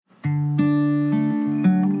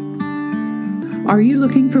Are you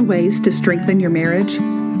looking for ways to strengthen your marriage?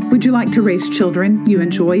 Would you like to raise children you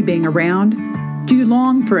enjoy being around? Do you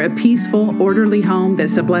long for a peaceful, orderly home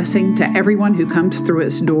that's a blessing to everyone who comes through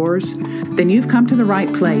its doors? Then you've come to the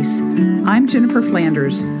right place. I'm Jennifer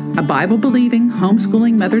Flanders, a Bible-believing,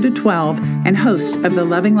 homeschooling mother to 12 and host of the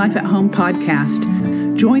Loving Life at Home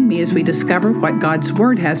podcast. Join me as we discover what God's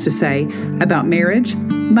Word has to say about marriage,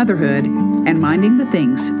 motherhood, and minding the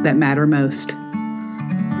things that matter most.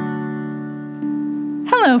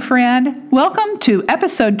 Hello, friend. Welcome to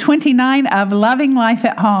episode 29 of Loving Life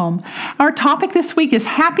at Home. Our topic this week is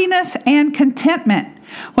happiness and contentment.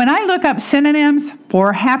 When I look up synonyms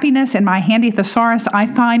for happiness in my handy thesaurus, I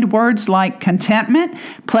find words like contentment,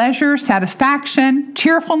 pleasure, satisfaction,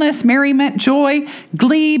 cheerfulness, merriment, joy,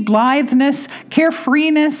 glee, blitheness,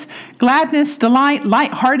 carefreeness, gladness, delight,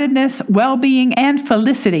 lightheartedness, well-being, and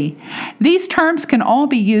felicity. These terms can all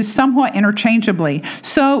be used somewhat interchangeably.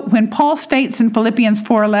 So when Paul states in Philippians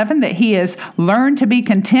 4:11 that he has learned to be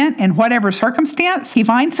content in whatever circumstance he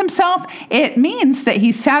finds himself, it means that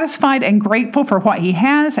he's satisfied and grateful for what he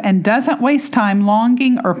has and doesn't waste time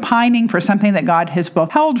longing or pining for something that God has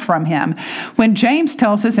withheld from him. When James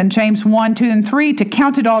tells us in James 1, 2, and 3 to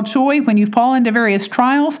count it all joy when you fall into various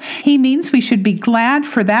trials, he means we should be glad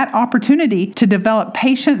for that opportunity to develop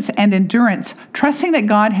patience and endurance, trusting that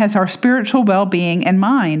God has our spiritual well-being in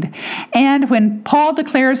mind. And when Paul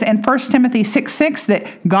declares in 1 Timothy 6:6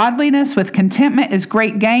 that godliness with contentment is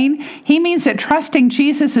great gain, he means that trusting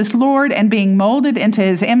Jesus as Lord and being molded into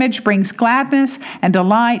his image brings gladness and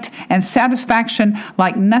delight and satisfaction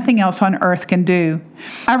like nothing else on earth can do.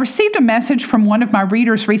 I received a message from one of my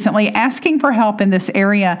readers recently asking for help in this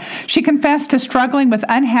area. She confessed to struggling with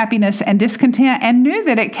unhappiness and discontent and knew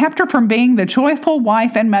that it kept her from being the joyful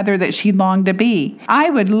wife and mother that she longed to be. I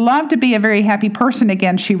would love to be a very happy person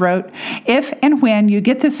again, she wrote. If and when you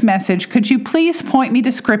get this message, could you please point me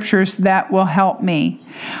to scriptures that will help me?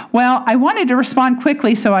 Well, I wanted to respond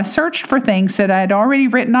quickly, so I searched for things that I had already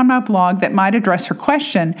written on my blog that might address her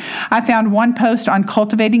question. I found one post on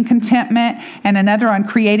cultivating contentment and another on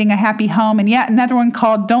creating a happy home, and yet another one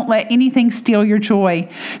called Don't Let Anything Steal Your Joy.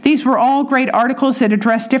 These were all great articles that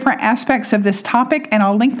address different aspects of this topic, and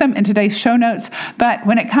I'll link them in today's show notes. But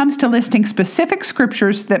when it comes to listing specific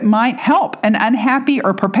scriptures that might help an unhappy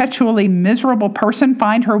or perpetually miserable person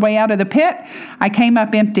find her way out of the pit, I came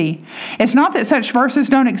up empty. It's not that such verses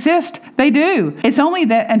don't exist. They do. It's only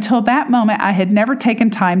that until that moment, I had never taken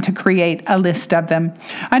time to create a list of them.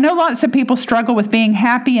 I know lots of people struggle with being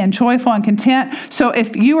happy and joyful and content, so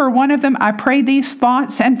if you are one of them, I pray these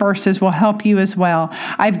thoughts and verses will help you as well.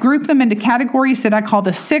 I've grouped them into categories that I call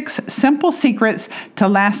the 6 simple secrets to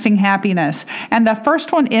lasting happiness. And the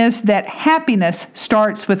first one is that happiness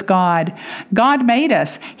starts with God. God made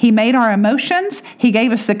us. He made our emotions. He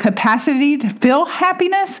gave us the capacity to feel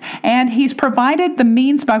happiness, and He's provided the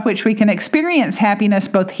means by which we can experience happiness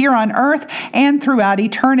both here on earth and throughout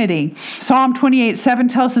eternity. Psalm 28:7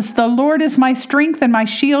 tells us, "The Lord is my strength and my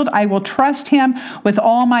shield. I will trust Him with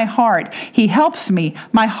all my heart. He helps me.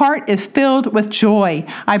 My heart is filled with joy.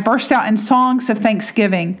 I burst out in songs of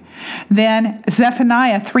thanksgiving." Then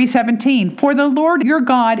Zephaniah 3:17, "For the Lord your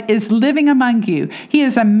God is living among you. He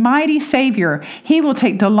is a mighty Savior. He will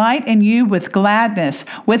take delight in you with gladness.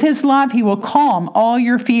 With His love He will calm all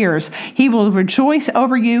your fears. He will rejoice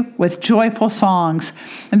over you with joyful songs."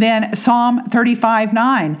 And then Psalm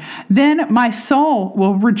 35:9, "Then my soul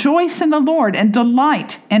will rejoice in the Lord and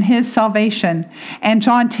delight in His salvation." And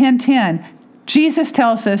John 10:10, Jesus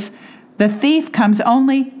tells us, "The thief comes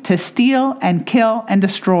only to steal and kill and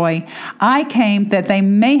destroy. I came that they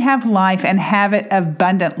may have life and have it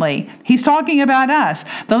abundantly." He's talking about us.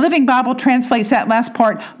 The Living Bible translates that last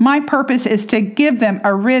part, "My purpose is to give them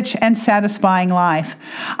a rich and satisfying life."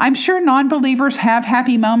 I'm sure non-believers have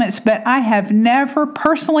happy moments, but I have never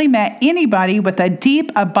personally met anybody with a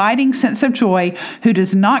deep, abiding sense of joy who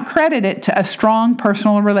does not credit it to a strong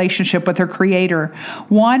personal relationship with their Creator.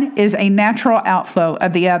 One is a natural outflow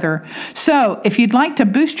of the other. So, if you'd like to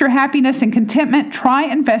boost your happiness and contentment, try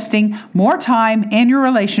investing more time in your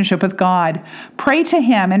relationship with God. Pray to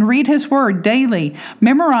Him and read His Word daily.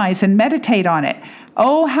 Memorize and meditate on it.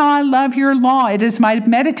 "Oh, how I love your law. It is my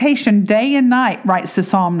meditation day and night," writes the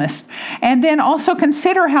psalmist. And then also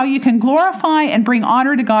consider how you can glorify and bring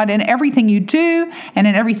honor to God in everything you do and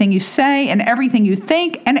in everything you say and everything you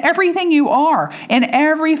think and everything you are. In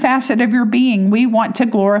every facet of your being, we want to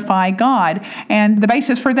glorify God. And the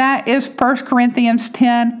basis for that is 1 Corinthians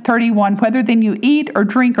 10:31. "Whether then you eat or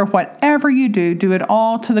drink or whatever you do, do it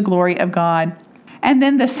all to the glory of God." And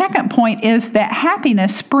then the second point is that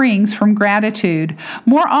happiness springs from gratitude.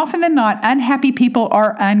 More often than not, unhappy people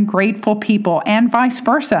are ungrateful people, and vice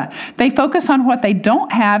versa. They focus on what they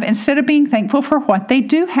don't have instead of being thankful for what they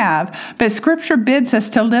do have. But Scripture bids us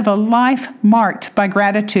to live a life marked by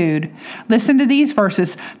gratitude. Listen to these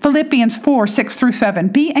verses. Philippians 4:6-7.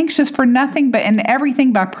 Be anxious for nothing, but in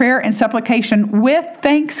everything by prayer and supplication with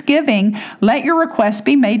thanksgiving, let your requests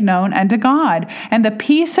be made known unto God. And the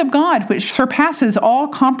peace of God, which surpasses all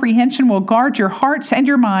comprehension, will guard your hearts and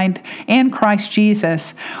your mind in Christ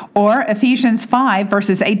Jesus. Or Ephesians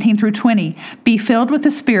 5:18-20. Be filled with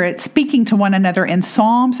the Spirit, speaking to one another in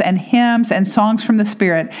psalms and hymns and songs from the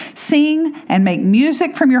Spirit. Sing and make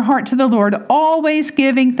music from your heart to the Lord, always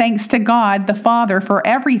giving thanks to God the Father for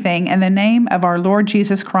everything in the name of our Lord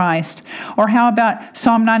Jesus Christ. Or how about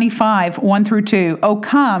Psalm 95:1-2? Oh,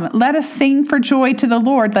 come, let us sing for joy to the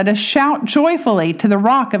Lord. Let us shout joyfully to the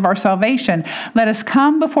rock of our salvation. Let us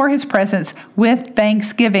come before his presence with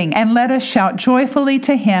thanksgiving, and let us shout joyfully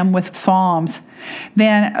to him with psalms.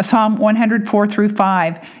 Then Psalm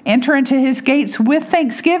 104-5, enter into his gates with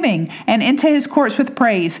thanksgiving and into his courts with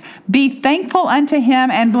praise. Be thankful unto him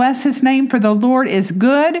and bless his name, for the Lord is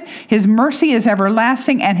good. His mercy is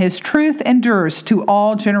everlasting and his truth endures to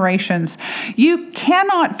all generations. You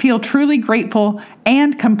cannot feel truly grateful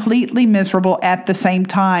and completely miserable at the same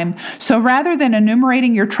time. So rather than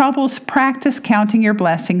enumerating your troubles, practice counting your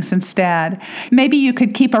blessings instead. Maybe you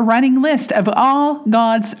could keep a running list of all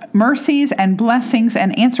God's mercies and blessings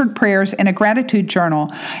and answered prayers in a gratitude journal,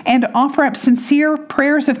 and offer up sincere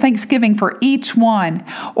prayers of thanksgiving for each one.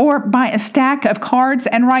 Or buy a stack of cards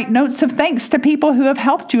and write notes of thanks to people who have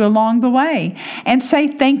helped you along the way, and say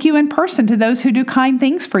thank you in person to those who do kind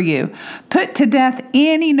things for you. Put to death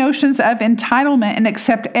any notions of entitlement and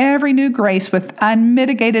accept every new grace with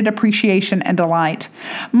unmitigated appreciation and delight.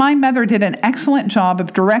 My mother did an excellent job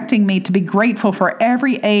of directing me to be grateful for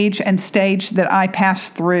every age and stage that I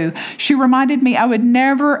passed through. She reminded me I would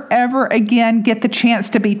never, ever again get the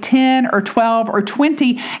chance to be 10 or 12 or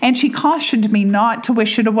 20, and she cautioned me not to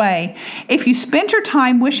wish it away. If you spend your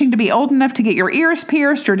time wishing to be old enough to get your ears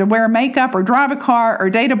pierced or to wear makeup or drive a car or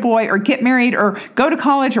date a boy or get married or go to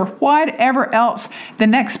college or whatever else the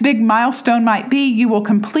next big milestone might be, you will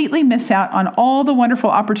completely miss out on all the wonderful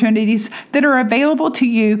opportunities that are available to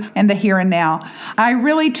you in the here and now. I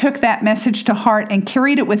really took that message to heart and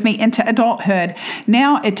carried it with me into adulthood.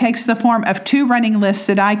 Now it takes the form of 2 running lists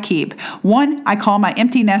that I keep. One I call my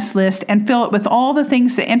empty nest list and fill it with all the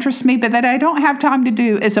things that interest me but that I don't have time to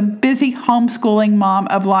do as a busy homeschooling mom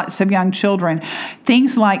of lots of young children.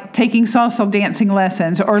 Things like taking salsa dancing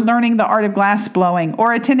lessons, or learning the art of glass blowing,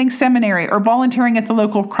 or attending seminary, or volunteering at the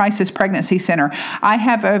local crisis pregnancy center. I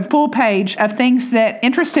have a full page of things that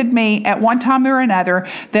interested me at one time or another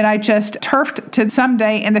that I just turfed to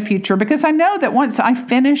someday in the future, because I know that once I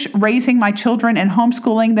finish raising my children and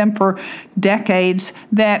homeschooling them for decades,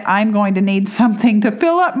 that I'm going to need something to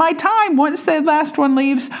fill up my time once the last one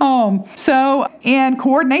leaves home. So in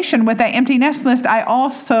coordination with that empty nest list, I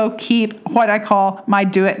also keep what I call my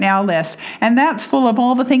do it now list. And that's full of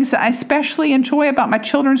all the things that I especially enjoy about my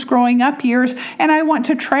children's growing up years, and I want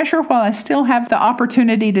to treasure while I still have the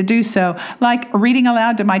opportunity to do so, like reading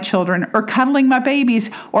aloud to my children, or cuddling my babies,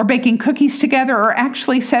 or baking cookies together, or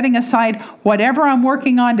actually setting aside whatever I'm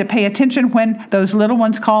working on to pay attention when those little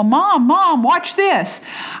ones call, Mom, watch this.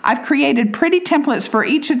 I've created pretty templates for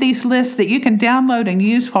each of these lists that you can download and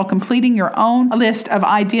use while completing your own list of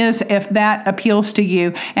ideas if that appeals to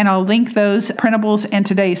you, and I'll link those printables in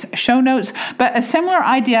today's show notes. But a similar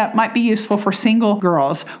idea might be useful for single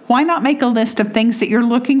girls. Why not make a list of things that you're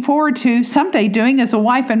looking forward to someday doing as a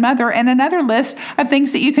wife and mother, and another list of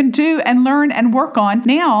things that you can do and learn and work on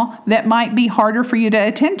now that might be harder for you to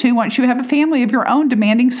attend to once you have a family of your own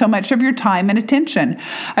demanding so much of your time and attention.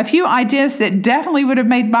 A few ideas that definitely would have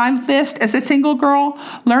made my list as a single girl: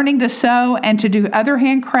 learning to sew and to do other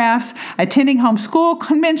handcrafts, attending homeschool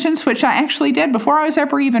conventions, which I actually did before I was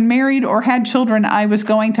ever even married or had children. I was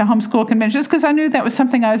going to homeschool conventions because I knew that was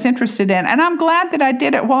something I was interested in. And I'm glad that I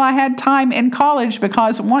did it while I had time in college,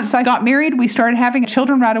 because once I got married, we started having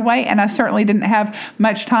children right away, and I certainly didn't have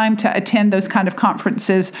much time to attend those kind of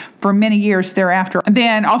conferences for many years thereafter.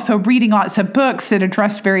 Then also reading lots of books that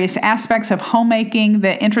addressed various aspects of homemaking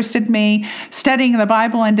that interested me, studying the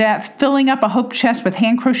Bible in depth, filling up a hope chest with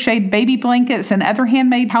hand-crocheted baby blankets and other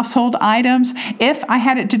handmade household items. If I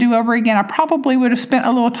had it to do over again, I probably would have spent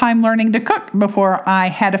a little time learning to cook before I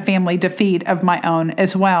had a family to feed of my own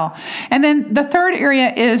as well. And then the third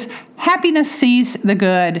area is Happiness sees the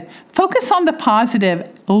good. Focus on the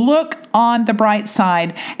positive. Look on the bright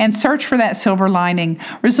side and search for that silver lining.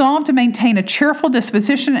 Resolve to maintain a cheerful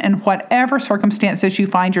disposition in whatever circumstances you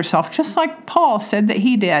find yourself, just like Paul said that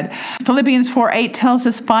he did. Philippians 4:8 tells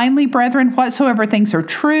us, finally, brethren, whatsoever things are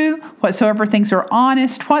true, whatsoever things are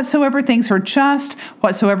honest, whatsoever things are just,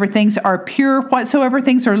 whatsoever things are pure, whatsoever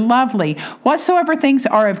things are lovely, whatsoever things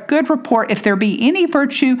are of good report, if there be any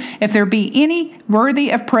virtue, if there be any worthy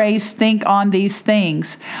of praise, think on these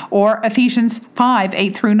things. Or Ephesians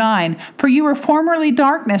 5:8-9, for you were formerly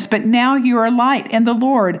darkness, but now you are light in the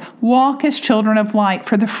Lord. Walk as children of light,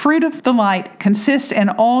 for the fruit of the light consists in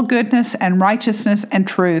all goodness and righteousness and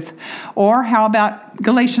truth. Or how about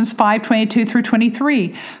Galatians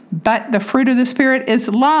 5:22-23? But the fruit of the Spirit is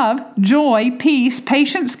love, joy, peace,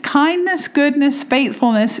 patience, kindness, goodness,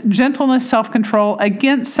 faithfulness, gentleness, self-control.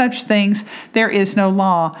 Against such things there is no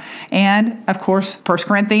law. And, of course, 1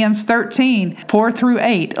 Corinthians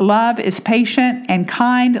 13:4-8. Love is patient and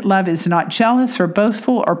kind. Love is not jealous or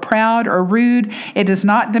boastful or proud or rude. It does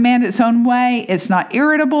not demand its own way. It's not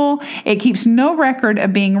irritable. It keeps no record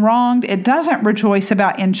of being wronged. It doesn't rejoice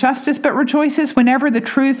about injustice, but rejoices whenever the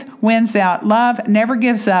truth wins out. Love never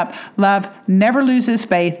gives up. Love never loses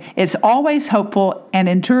faith. It's always hopeful and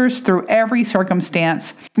endures through every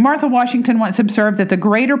circumstance. Martha Washington once observed that the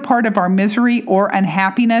greater part of our misery or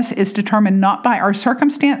unhappiness is determined not by our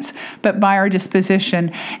circumstance, but by our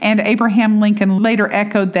disposition. And Abraham Lincoln later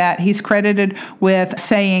echoed that. He's credited with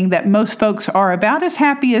saying that most folks are about as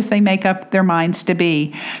happy as they make up their minds to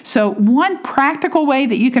be. So one practical way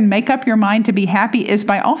that you can make up your mind to be happy is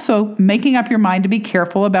by also making up your mind to be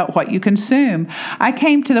careful about what you consume. I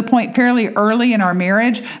came to the point fairly early in our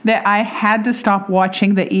marriage that I had to stop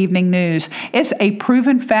watching the evening news. It's a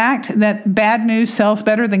proven fact that bad news sells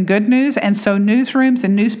better than good news, and so newsrooms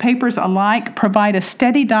and newspapers alike provide a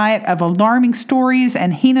steady diet of alarming stories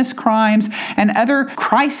and heinous crimes and other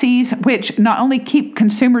crises, which not only keep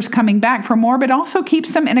consumers coming back for more, but also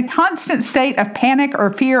keeps them in a constant state of panic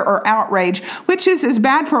or fear or outrage, which is as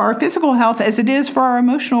bad for our physical health as it is for our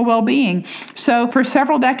emotional well-being. So for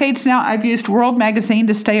several decades now, I've used World Magazine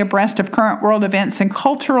to stay abreast of current world events and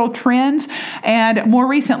cultural trends, and more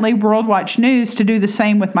recently, World Watch News to do the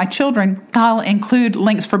same with my children. I'll include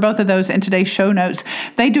links for both of those in today's show notes.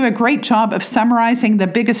 They do a great job of summarizing the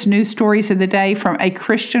biggest news stories of the day from a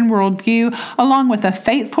Christian worldview, along with a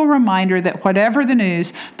faithful reminder that whatever the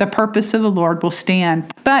news, the purpose of the Lord will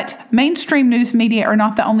stand. But mainstream news media are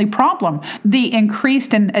not the only problem. The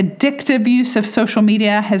increased and addictive use of social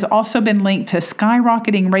media has also been linked to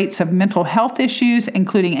skyrocketing rates of mental health issues,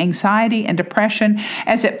 including anxiety and depression,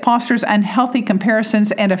 as it fosters unhealthy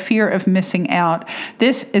comparisons and a fear of missing out.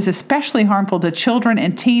 This is especially harmful to children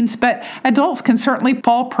and teens, but adults can certainly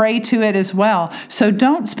fall prey to it as well. So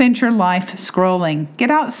don't spend your life scrolling.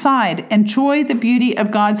 Get outside. Enjoy the beauty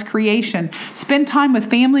of God's creation. Spend time with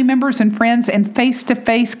family members and friends and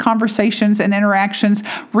face-to-face conversations and interactions.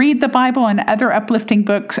 Read the Bible and other uplifting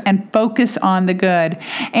books and focus on the good.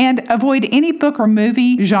 And avoid any book or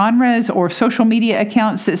movie genres or social media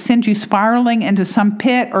accounts that send you spiraling into some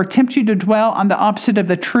pit or tempt you to dwell on the opposite of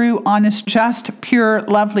the true, honest, just, pure,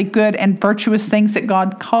 lovely, good, and virtuous things that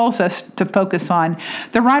God calls us to focus on.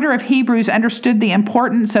 The writer of Hebrews understood the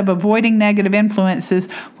importance of avoiding negative influences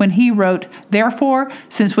when he wrote, "Therefore,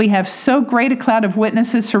 since we have so great a cloud of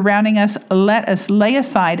witnesses surrounding us, let us lay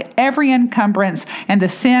aside every encumbrance and the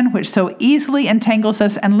sin which so easily entangles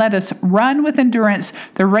us, and let us run with endurance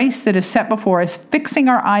the race that is set before us, fixing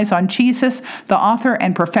our eyes on Jesus, the author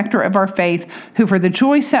and perfecter of our faith, who for the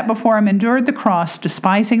joy set before him endured the cross,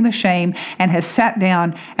 despising the shame, and has sat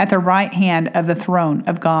down at the right hand of the throne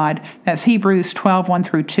of God." That's Hebrews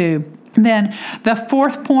 12:1-2. Then the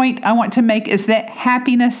fourth point I want to make is that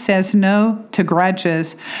happiness says no to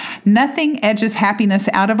grudges. Nothing edges happiness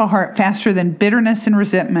out of a heart faster than bitterness and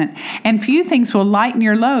resentment, and few things will lighten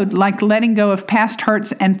your load like letting go of past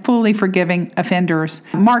hurts and fully forgiving offenders.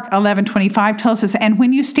 Mark 11:25 tells us, "And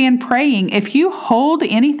when you stand praying, if you hold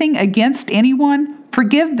anything against anyone,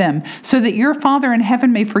 forgive them, so that your Father in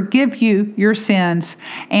heaven may forgive you your sins."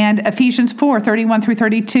 And Ephesians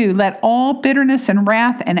 4:31-32, "Let all bitterness and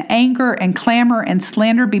wrath and anger and clamor and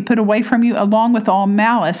slander be put away from you, along with all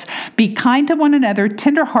malice. Be kind to one another,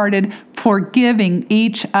 tenderhearted, forgiving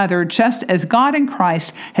each other, just as God in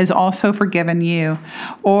Christ has also forgiven you.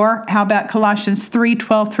 Or how about Colossians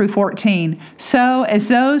 3:12 through 14? So, as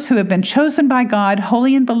those who have been chosen by God,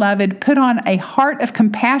 holy and beloved, put on a heart of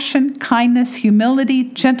compassion, kindness, humility,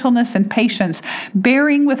 gentleness, and patience,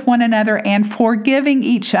 bearing with one another and forgiving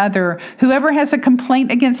each other. Whoever has a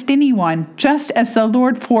complaint against anyone, just as the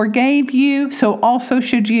Lord forgave you, so also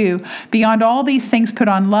should you. Beyond all these things, put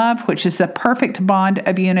on love, which is the perfect bond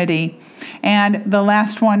of unity. And the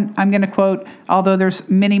last one I'm going to quote, although there's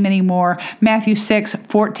many, many more, Matthew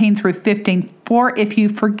 6:14 through 15. For if you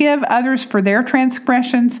forgive others for their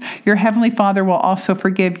transgressions, your heavenly Father will also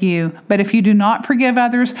forgive you. But if you do not forgive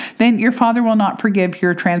others, then your Father will not forgive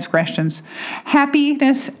your transgressions.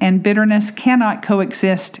 Happiness and bitterness cannot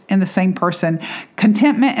coexist in the same person.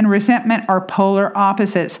 Contentment and resentment are polar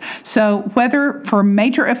opposites. So whether for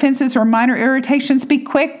major offenses or minor irritations, be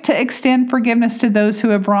quick to extend forgiveness to those who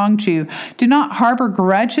have wronged you. Do not harbor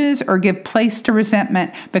grudges or give place to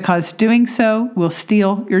resentment, because doing so will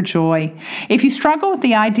steal your joy. If you struggle with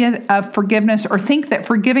the idea of forgiveness or think that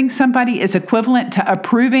forgiving somebody is equivalent to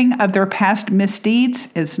approving of their past misdeeds,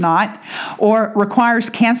 it's not, or requires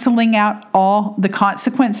canceling out all the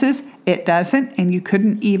consequences, it doesn't, and you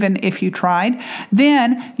couldn't even if you tried,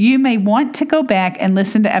 then you may want to go back and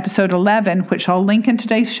listen to episode 11, which I'll link in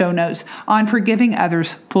today's show notes, on forgiving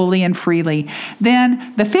others fully and freely.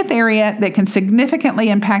 Then the fifth area that can significantly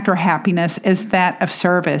impact our happiness is that of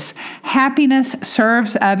service. Happiness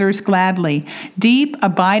serves others gladly. Deep,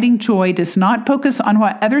 abiding joy does not focus on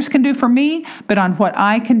what others can do for me, but on what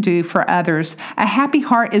I can do for others. A happy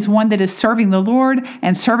heart is one that is serving the Lord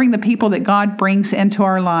and serving the people that God brings into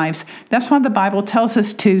our lives. That's why the Bible tells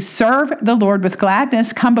us to serve the Lord with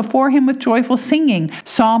gladness, come before him with joyful singing,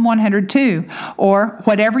 Psalm 102. Or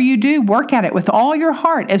whatever you do, work at it with all your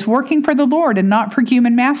heart as working for the Lord and not for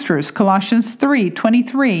human masters, Colossians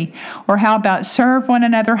 3:23. Or how about serve one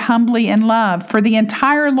another humbly in love? For the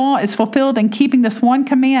entire law is fulfilled in keeping this one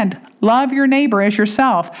command, love your neighbor as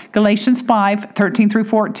yourself, Galatians 5:13 through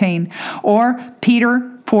 14. Or Peter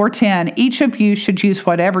 4:10, each of you should use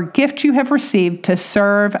whatever gift you have received to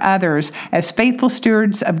serve others as faithful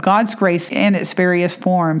stewards of God's grace in its various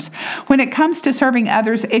forms. When it comes to serving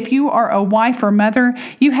others, if you are a wife or mother,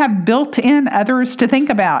 you have built-in others to think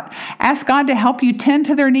about. Ask God to help you tend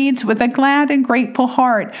to their needs with a glad and grateful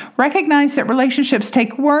heart. Recognize that relationships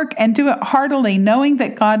take work and do it heartily, knowing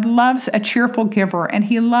that God loves a cheerful giver and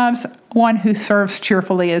he loves one who serves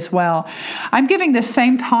cheerfully as well. I'm giving this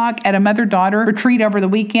same talk at a mother-daughter retreat over the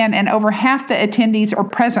weekend, and over half the attendees are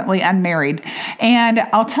presently unmarried. And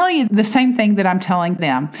I'll tell you the same thing that I'm telling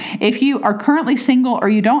them. If you are currently single or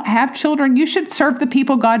you don't have children, you should serve the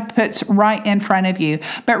people God puts right in front of you.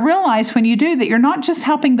 But realize when you do that, you're not just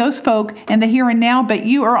helping those folk in the here and now, but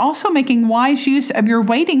you are also making wise use of your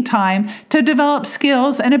waiting time to develop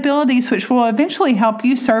skills and abilities which will eventually help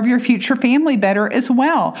you serve your future family better as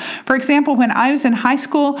well. For example, when I was in high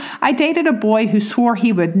school, I dated a boy who swore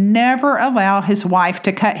he would never allow his wife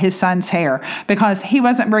to cut his son's hair because he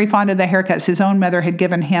wasn't very fond of the haircuts his own mother had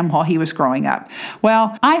given him while he was growing up.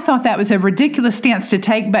 Well, I thought that was a ridiculous stance to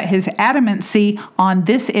take, but his adamancy on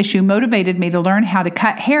this issue motivated me to learn how to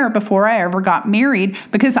cut hair before I ever got married,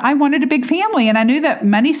 because I wanted a big family and I knew that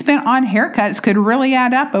money spent on haircuts could really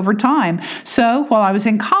add up over time. So while I was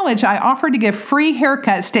in college, I offered to give free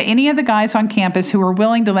haircuts to any of the guys on campus who were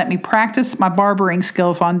willing to let me practice my barbering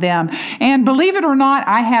skills on them. And believe it or not,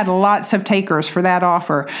 I had lots of takers for that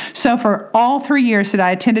offer. So for all 3 years that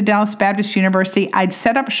I attended Dallas Baptist University, I'd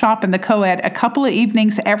set up shop in the co-ed a couple of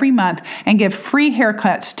evenings every month and give free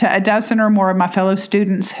haircuts to a dozen or more of my fellow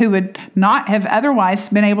students who would not have otherwise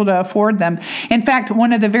been able to afford them. In fact,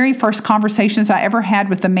 one of the very first conversations I ever had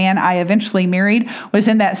with the man I eventually married was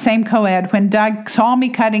in that same co-ed when Doug saw me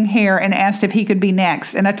cutting hair and asked if he could be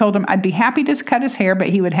next. And I told him I'd be happy to cut his hair, but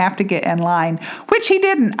he would have to get in line, which he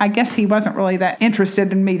didn't. I guess he wasn't really that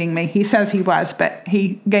interested in meeting me. He says he was, but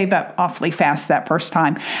he gave up awfully fast that first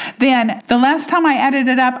time. Then the last time I added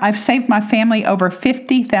it up, I've saved my family over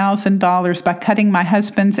 $50,000 by cutting my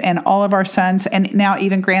husband's and all of our sons and now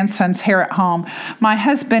even grandsons' hair at home. My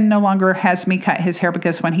husband no longer has me cut his hair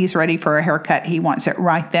because when he's ready for a haircut, he wants it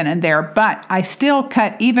right then and there. But I still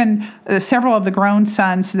cut even several of the grown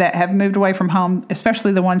sons that have moved away from home,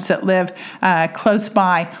 especially the ones that live close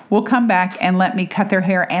by, will come back and let me cut their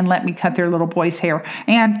hair and let me cut their little boys' hair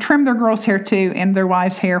and trim their girls' hair too and their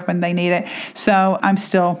wives' hair when they need it. So I'm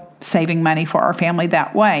still saving money for our family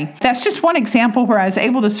that way. That's just one example where I was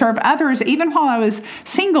able to serve others even while I was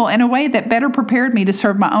single in a way that better prepared me to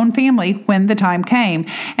serve my own family when the time came.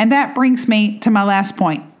 And that brings me to my last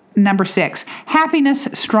point. Number 6, happiness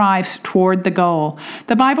strives toward the goal.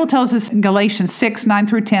 The Bible tells us in Galatians 6, 9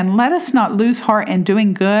 through 10, let us not lose heart in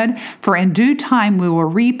doing good, for in due time we will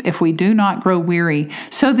reap if we do not grow weary.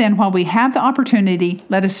 So then, while we have the opportunity,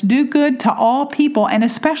 let us do good to all people, and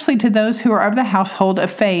especially to those who are of the household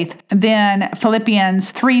of faith. Then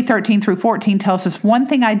Philippians 3, 13 through 14 tells us, one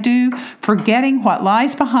thing I do, forgetting what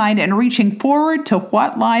lies behind and reaching forward to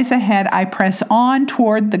what lies ahead, I press on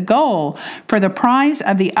toward the goal for the prize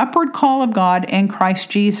of the upward call of God in Christ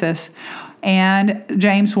Jesus. And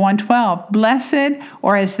James 1:12, blessed,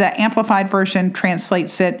 or as the Amplified Version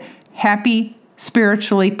translates it, happy,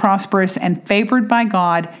 spiritually prosperous, and favored by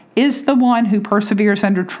God is the one who perseveres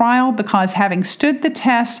under trial, because having stood the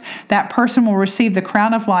test, that person will receive the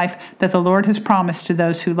crown of life that the Lord has promised to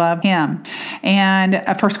those who love him. And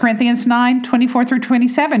 1 Corinthians 9, 24 through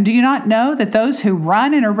 27, do you not know that those who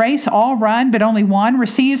run in a race all run, but only one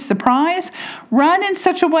receives the prize? Run in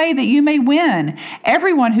such a way that you may win.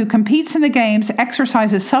 Everyone who competes in the games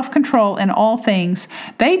exercises self-control in all things.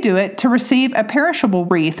 They do it to receive a perishable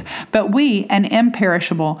wreath, but we an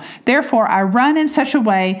imperishable. Therefore I run in such a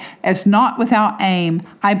way as not without aim.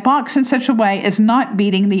 I box in such a way as not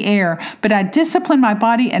beating the air, but I discipline my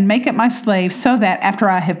body and make it my slave, so that after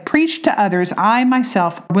I have preached to others, I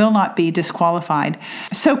myself will not be disqualified.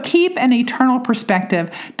 So keep an eternal perspective.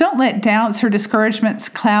 Don't let doubts or discouragements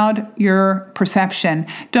cloud your perception.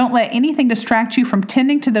 Don't let anything distract you from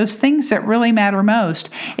tending to those things that really matter most.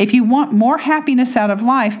 If you want more happiness out of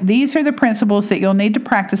life, these are the principles that you'll need to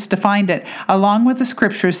practice to find it, along with the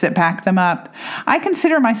scriptures that back them up. I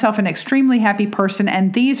consider myself an extremely happy person,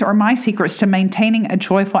 and these are my secrets to maintaining a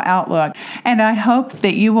joyful outlook. And I hope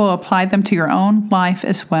that you will apply them to your own life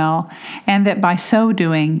as well, and that by so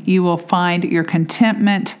doing, you will find your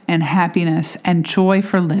contentment and happiness and joy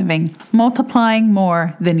for living multiplying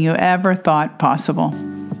more than you ever thought possible.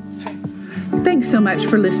 Thanks so much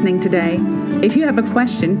for listening today. If you have a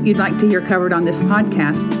question you'd like to hear covered on this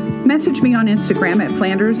podcast, message me on Instagram at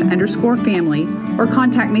Flanders_family, or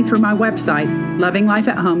contact me through my website,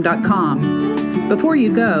 lovinglifeathome.com. Before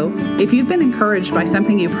you go, if you've been encouraged by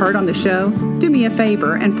something you've heard on the show, do me a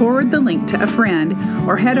favor and forward the link to a friend,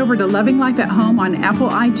 or head over to Loving Life at Home on Apple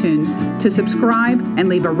iTunes to subscribe and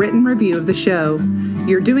leave a written review of the show.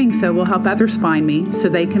 Your doing so will help others find me so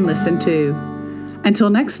they can listen too. Until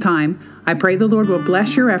next time, I pray the Lord will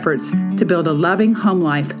bless your efforts to build a loving home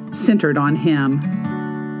life centered on Him.